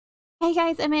Hey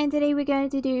guys, I'm in. Today we're going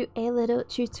to do a little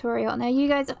tutorial. Now you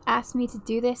guys have asked me to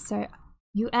do this, so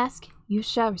you ask, you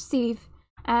shall receive.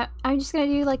 I'm just going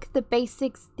to do like the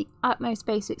basics, the utmost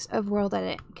basics of World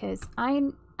Edit, because I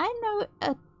know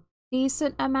a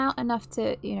decent amount, enough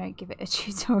to, you know, give it a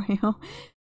tutorial.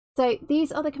 So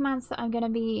these are the commands that I'm going to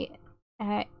be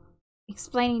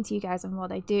explaining to you guys on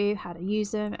what they do, how to use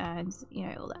them, and, you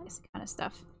know, all that kind of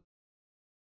stuff.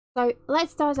 So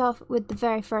let's start off with the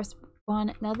very first one.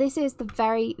 Now this is the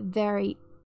very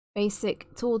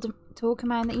basic tool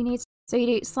command that you need. So you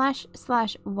do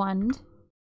 //wand.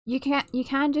 You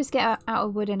can just get out a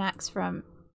wooden axe from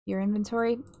your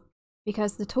inventory,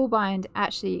 because the tool bind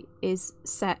actually is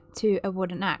set to a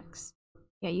wooden axe.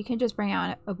 Yeah, you can just bring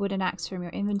out a wooden axe from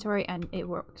your inventory and it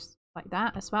works like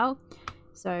that as well.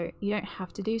 So you don't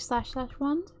have to do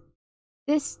 //wand.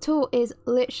 This tool is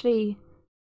literally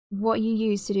what you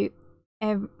use to do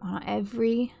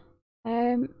every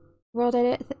World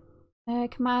Edit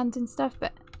command and stuff,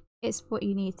 but it's what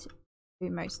you need to do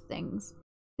most things.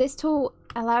 This tool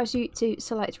allows you to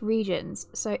select regions.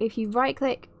 So if you right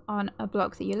click on a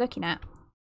block that you're looking at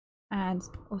and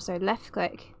also left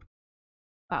click,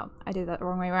 well, I did that the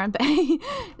wrong way around, but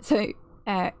so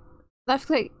left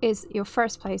click is your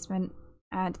first placement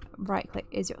and right click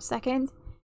is your second.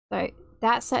 So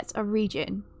that sets a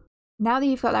region. Now that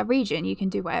you've got that region, you can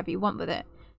do whatever you want with it.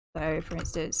 So for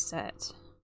instance, set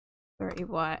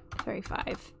 35,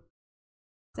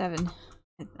 7.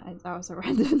 That was a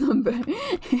random number.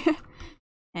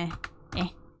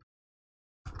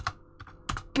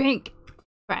 Brink.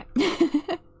 Right.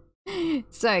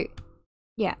 So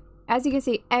yeah, as you can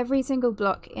see, every single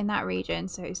block in that region,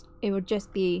 so it would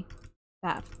just be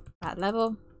that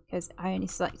level, because I only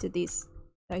selected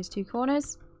those two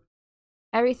corners.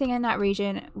 Everything in that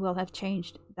region will have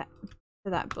changed to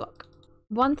that block.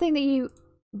 One thing that you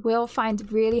will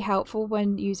find really helpful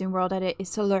when using World Edit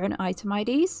is to learn item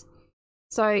IDs.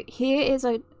 So here is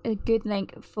a good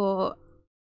link for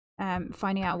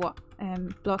finding out what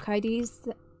block IDs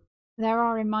there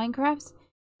are in Minecraft.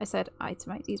 I said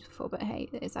item IDs before, but hey,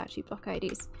 it's actually block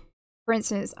IDs. For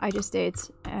instance, I just did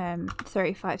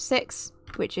 35.6,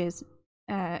 which is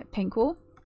pink wool.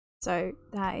 So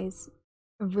that is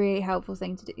a really helpful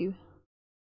thing to do,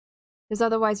 because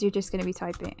otherwise you're just going to be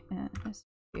typing let's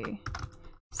do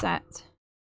set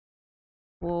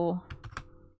wool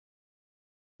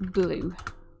blue.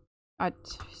 I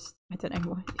don't know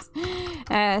what it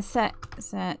is. Set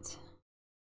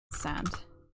sand.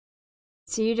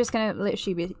 So you're just going to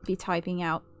literally be typing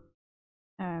out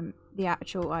the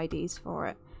actual IDs for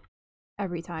it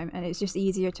every time, and it's just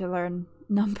easier to learn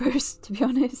numbers, to be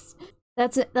honest.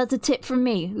 That's a tip from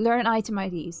me. Learn item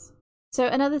IDs. So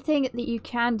another thing that you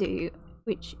can do,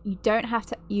 which you don't have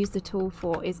to use the tool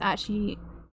for, is actually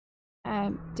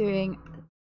doing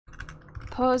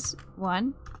pause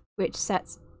 1, which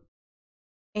sets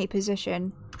a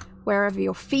position wherever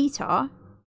your feet are.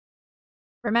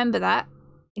 Remember that.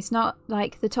 It's not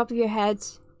like the top of your head,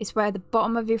 it's where the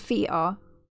bottom of your feet are.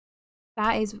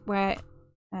 That is where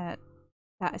that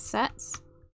is set.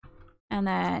 And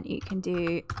then you can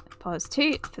do pause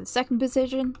 2 for the second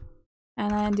position,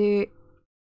 and then do,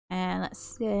 and let's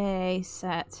say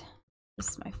set,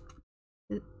 this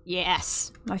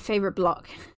is my favorite block.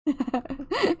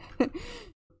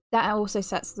 That also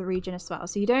sets the region as well.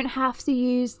 So you don't have to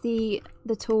use the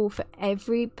tool for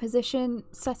every position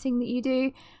setting that you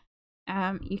do.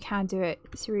 You can do it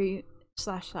through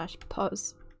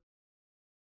 //pause.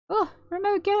 Oh,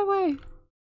 remote, get away!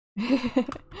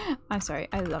 I'm sorry,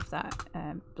 I love that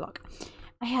block.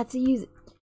 I had to use it.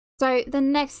 So the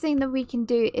next thing that we can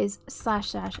do is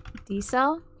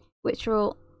 //decel, which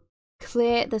will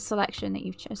clear the selection that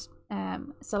you've just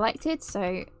selected.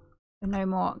 So no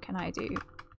more can I do.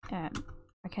 I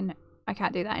can't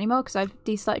do that anymore because I've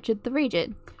deselected the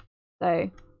region. So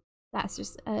that's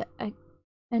just a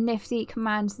nifty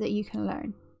command that you can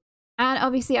learn. And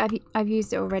obviously I've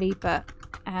used it already, but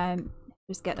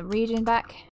just get the region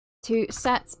back. To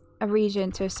set a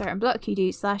region to a certain block, you do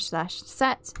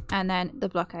 //set, and then the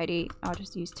block ID, I'll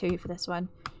just use 2 for this one,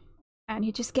 and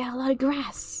you just get a lot of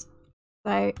grass.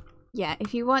 So yeah,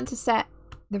 if you want to set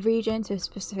the region to a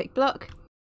specific block,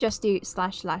 just do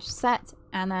 //set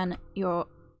and then your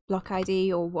block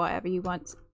ID or whatever you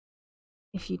want.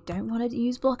 If you don't want to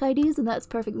use block IDs, then that's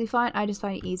perfectly fine. I just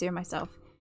find it easier myself.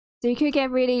 So you could get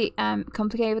really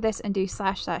complicated with this and do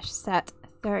 //set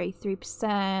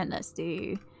 33%. Let's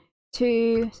do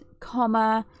 2,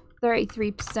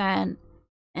 33%,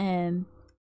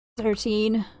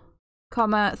 13,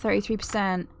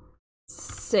 33%,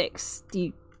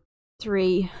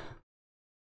 63,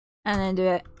 and then do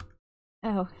it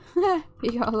Oh,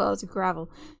 you got a lot of gravel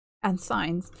and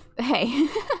signs. But hey,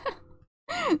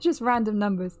 just random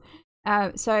numbers.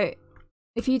 So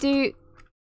if you do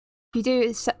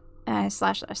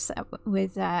slash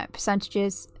with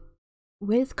percentages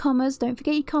with commas, don't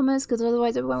forget your commas because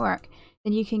otherwise it won't work,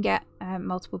 then you can get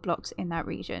multiple blocks in that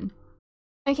region.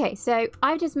 Okay, so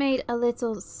I've just made a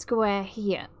little square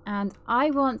here and I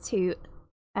want to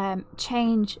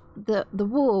change the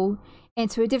wall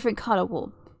into a different color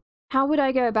wall. How would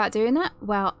I go about doing that?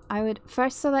 Well, I would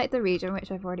first select the region, which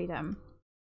I've already done,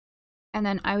 and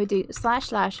then I would do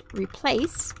 /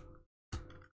 replace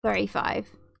 35,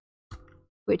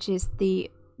 which is the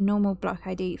normal block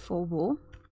ID for wall,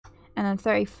 and then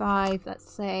 35, let's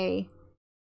say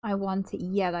I want it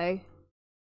yellow,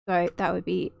 so that would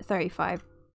be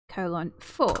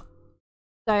 35:4.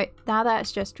 So now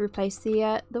that's just replaced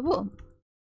the wall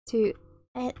to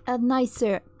a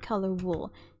nicer color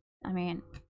wall. I mean,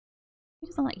 who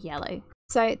doesn't like yellow?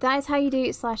 So that is how you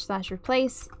do /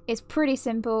 replace. It's pretty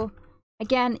simple.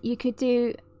 Again, you could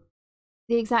do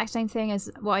the exact same thing as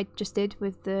what I just did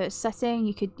with the setting.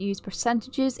 You could use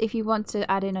percentages if you want to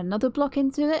add in another block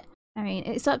into it. I mean,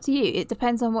 it's up to you. It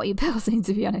depends on what you're building,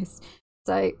 to be honest.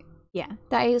 So yeah,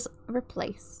 that is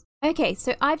replace. Okay,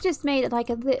 so I've just made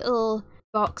like a little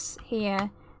box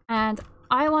here and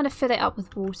I want to fill it up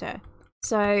with water.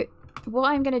 So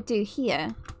what I'm going to do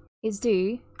here is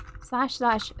do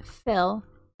 / fill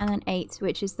and then 8,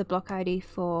 which is the block ID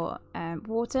for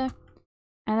water,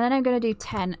 and then I'm going to do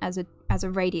 10 as a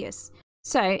radius.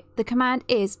 So the command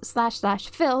is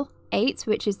 / fill 8,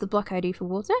 which is the block ID for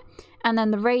water, and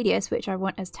then the radius, which I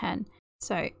want as 10.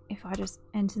 So if I just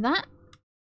enter that,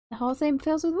 the whole thing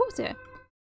fills with water.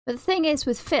 But the thing is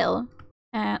with fill,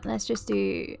 let's just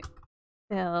do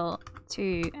fill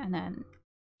 2 and then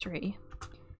 3.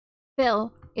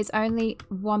 Fill is only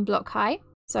 1 block high,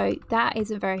 so that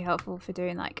isn't very helpful for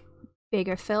doing like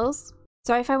bigger fills.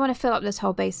 So if I want to fill up this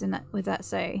whole basin with that,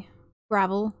 say,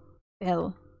 gravel,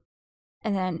 fill,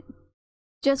 and then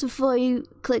just before you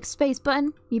click space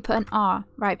button, you put an R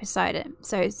right beside it.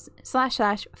 So it's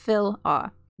 / fill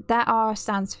R. That R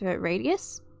stands for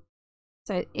radius.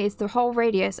 So it's the whole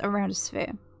radius around a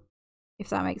sphere, if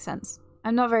that makes sense.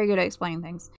 I'm not very good at explaining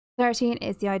things. 13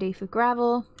 is the ID for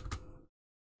gravel.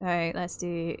 So let's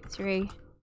do 3.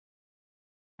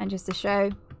 And just to show,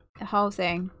 the whole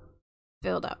thing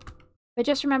filled up. But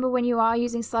just remember, when you are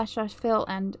using / fill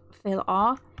and fill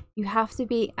R, you have to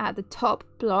be at the top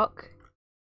block.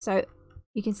 So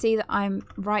you can see that I'm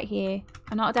right here.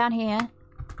 I'm not down here.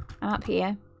 I'm up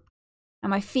here.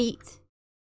 And my feet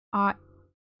are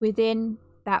within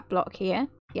that block here.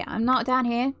 Yeah, I'm not down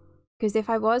here, because if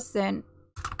I was, then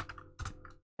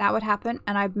that would happen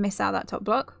and I'd miss out that top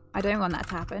block. I don't want that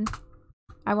to happen.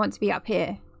 I want to be up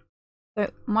here. So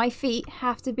my feet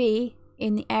have to be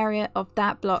in the area of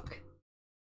that block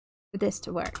for this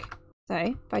to work. So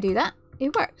if I do that,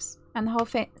 it works. And the whole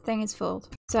thing is filled.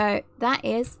 So that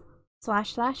is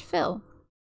 / fill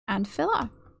and fill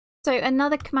R. So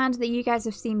another command that you guys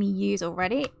have seen me use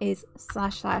already is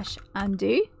 /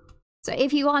 undo. So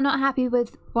if you are not happy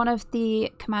with one of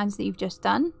the commands that you've just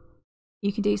done,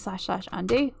 you can do /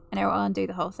 undo and it will undo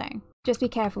the whole thing. Just be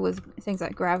careful with things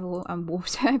like gravel and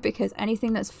water, because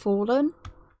anything that's fallen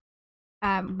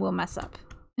will mess up.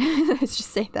 Let's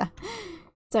just say that.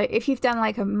 So if you've done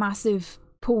like a massive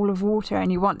pool of water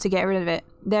and you want to get rid of it,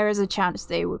 there is a chance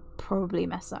they would probably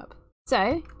mess up.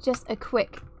 So just a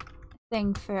quick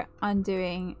thing for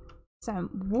undoing some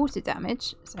water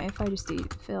damage. So if I just do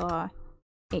fill R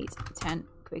 8, 10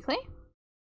 quickly.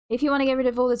 If you want to get rid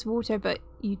of all this water but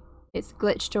it's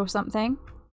glitched or something,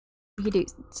 you can do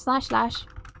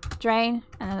 / drain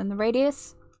and then the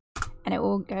radius and it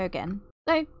will go again.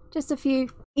 So just a few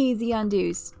easy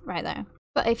undos right there.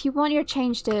 But if you want your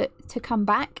change to come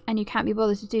back and you can't be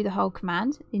bothered to do the whole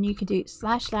command, then you can do /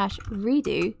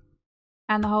 redo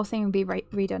and the whole thing will be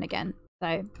redone again.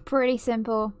 So pretty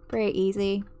simple, pretty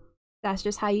easy. That's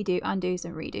just how you do undos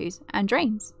and redos and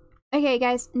drains. Okay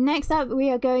guys, next up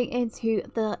we are going into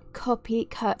the copy,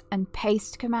 cut and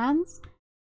paste commands.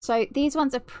 So these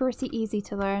ones are pretty easy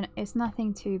to learn. It's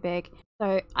nothing too big.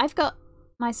 So I've got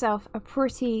myself a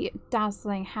pretty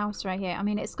dazzling house right here. I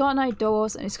mean, it's got no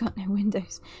doors and it's got no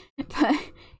windows, but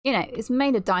you know, it's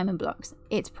made of diamond blocks.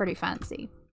 It's pretty fancy.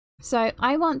 So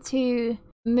I want to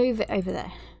move it over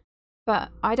there, but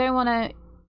I don't want to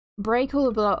break all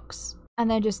the blocks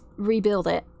and then just rebuild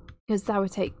it, because that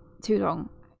would take too long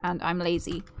and I'm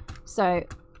lazy. So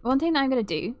one thing that I'm going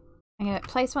to do, I'm going to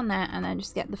place one there and then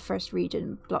just get the first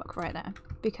region block right there,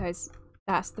 because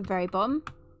that's the very bottom.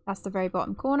 That's the very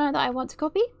bottom corner that I want to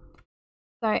copy.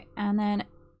 So, and then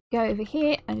go over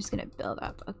here. I'm just going to build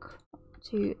up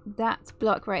to that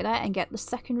block right there and get the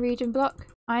second region block.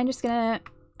 I'm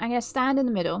gonna stand in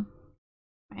the middle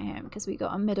because we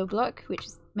got a middle block, which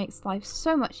makes life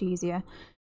so much easier.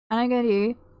 And I'm going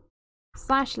to do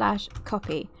 /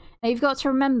 copy. Now you've got to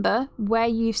remember where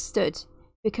you've stood,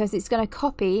 because it's going to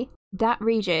copy that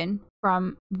region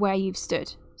from where you've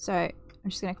stood. So I'm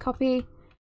just going to copy.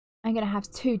 I'm going to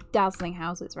have 2 dazzling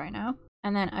houses right now.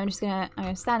 And then I'm going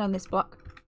to stand on this block.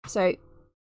 So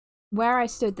where I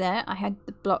stood there, I had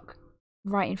the block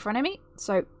right in front of me.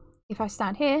 So if I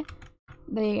stand here,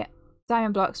 the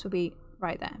diamond blocks will be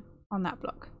right there on that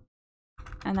block.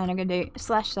 And then I'm going to do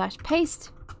 /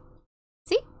 paste.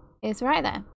 See? It's right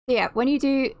there. So yeah, when you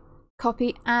do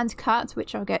copy and cut,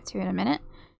 which I'll get to in a minute,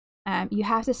 you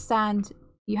have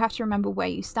to remember where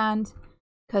you stand,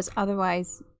 because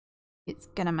otherwise it's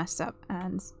gonna mess up,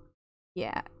 and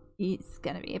yeah, it's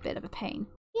gonna be a bit of a pain.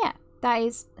 Yeah, that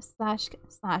is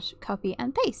 / copy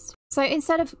and paste. So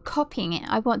instead of copying it,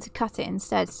 I want to cut it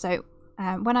instead. So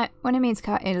when it means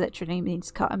cut, it literally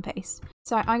means cut and paste.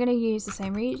 So I'm going to use the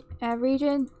same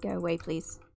region. Go away,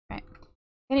 please. Right.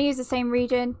 I'm going to use the same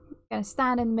region. I'm going to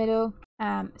stand in the middle.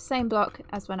 Same block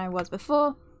as when I was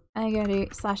before. And I'm going to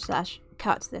do /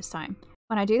 cut this time.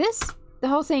 When I do this, the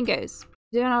whole thing goes.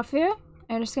 Do not fear.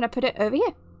 I'm just going to put it over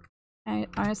here. I'm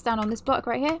going to stand on this block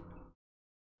right here.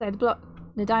 So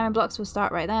the diamond blocks will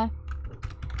start right there.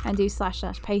 And do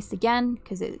 / paste again,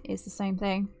 because it is the same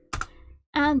thing.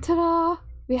 And ta-da!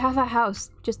 We have our house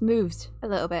just moved a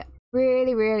little bit.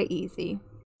 Really, really easy.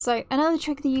 So another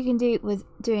trick that you can do with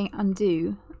doing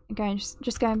undo,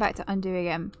 just going back to undo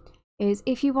again, is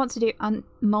if you want to do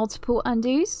multiple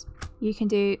undos, you can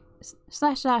do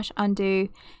 / undo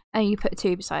and you put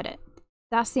 2 beside it.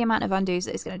 That's the amount of undos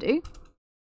that it's going to do.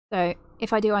 So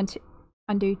if I do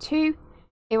undo 2,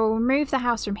 it will remove the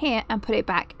house from here and put it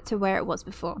back to where it was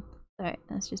before. So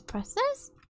let's just press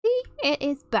this. See, it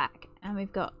is back. And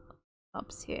we've got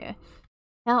ups here.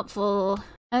 Helpful.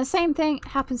 And the same thing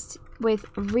happens with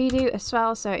redo as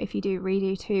well. So if you do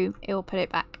redo 2, it will put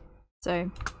it back. So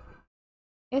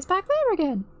it's back there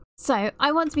again. So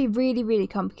I want to be really, really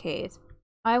complicated.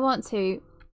 I want to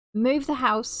move the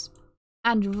house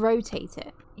and rotate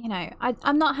it. You know,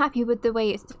 I'm not happy with the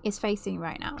way it's facing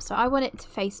right now. So I want it to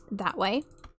face that way.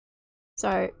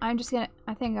 So I'm just gonna,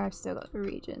 I think I've still got the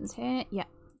regions here. Yeah,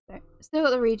 so still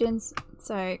got the regions.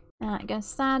 So I'm gonna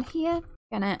stand here,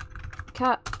 gonna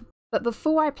cut. But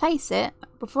before I place it,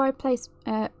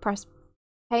 press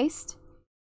paste,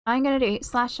 I'm gonna do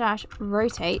 /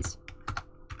 rotate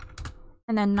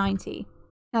and then 90.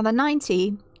 Now the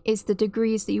 90 is the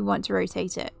degrees that you want to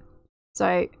rotate it.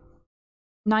 So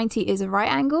 90 is a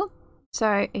right angle.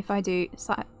 So if I do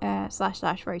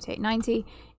 / rotate 90,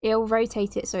 it'll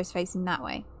rotate it so it's facing that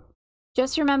way.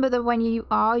 Just remember that when you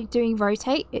are doing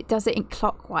rotate, it does it in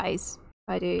clockwise.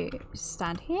 If I do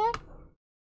stand here,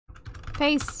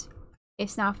 paste,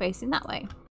 it's now facing that way.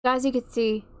 So as you can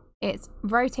see, it's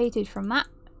rotated from that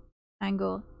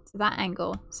angle to that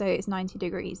angle, so it's 90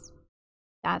 degrees.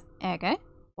 There you go.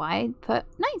 Why put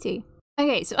 90?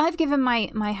 Okay, so I've given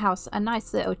my house a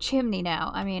nice little chimney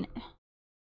now. I mean,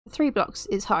 3 blocks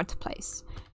is hard to place,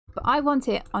 but I want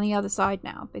it on the other side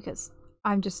now because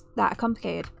I'm just that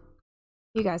complicated.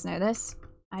 You guys know this.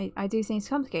 I do things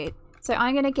complicated. So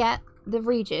I'm gonna get the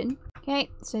region. Okay,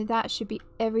 so that should be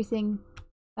everything.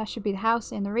 That should be the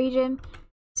house in the region.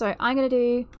 So I'm gonna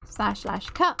do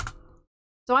 / cut.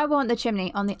 So I want the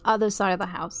chimney on the other side of the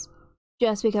house,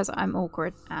 just because I'm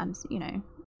awkward and, you know,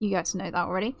 you guys know that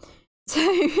already. So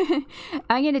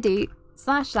I'm gonna do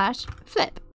 /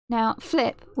 flip. Now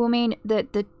flip will mean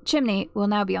that the chimney will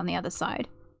now be on the other side.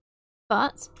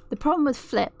 But the problem with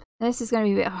flip, and this is going to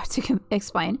be a bit hard to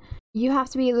explain, you have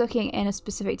to be looking in a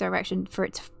specific direction for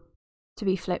it to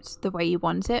be flipped the way you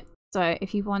want it. So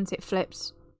if you want it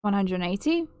flipped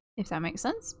 180, if that makes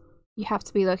sense, you have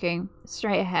to be looking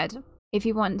straight ahead. If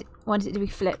you want it to be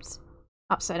flipped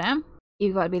upside down,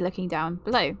 you've got to be looking down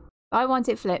below. I want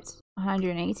it flipped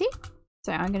 180,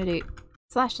 so I'm going to do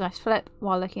 / flip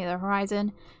while looking at the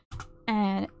horizon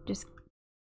and just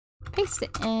paste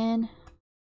it in,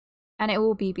 and it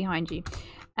will be behind you.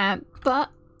 But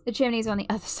the chimney is on the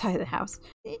other side of the house.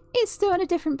 It's still in a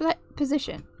different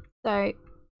position, so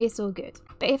it's all good.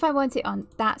 But if I want it on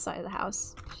that side of the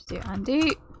house, just do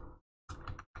undo.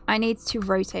 I need to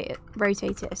rotate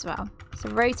it as well. So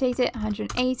rotate it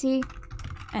 180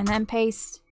 and then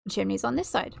paste. The chimney's on this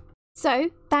side.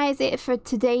 So that is it for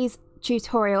today's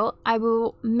tutorial. I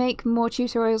will make more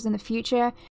tutorials in the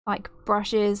future, like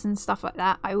brushes and stuff like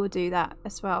that. I will do that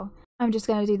as well. I'm just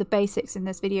going to do the basics in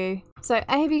this video. So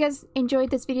I hope you guys enjoyed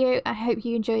this video. I hope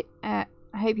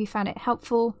you found it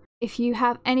helpful. If you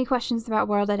have any questions about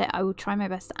World Edit, I will try my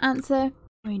best to answer.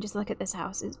 I mean, just look at this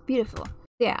house. It's beautiful.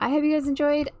 Yeah, I hope you guys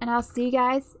enjoyed, and I'll see you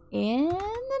guys in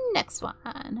the next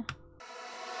one.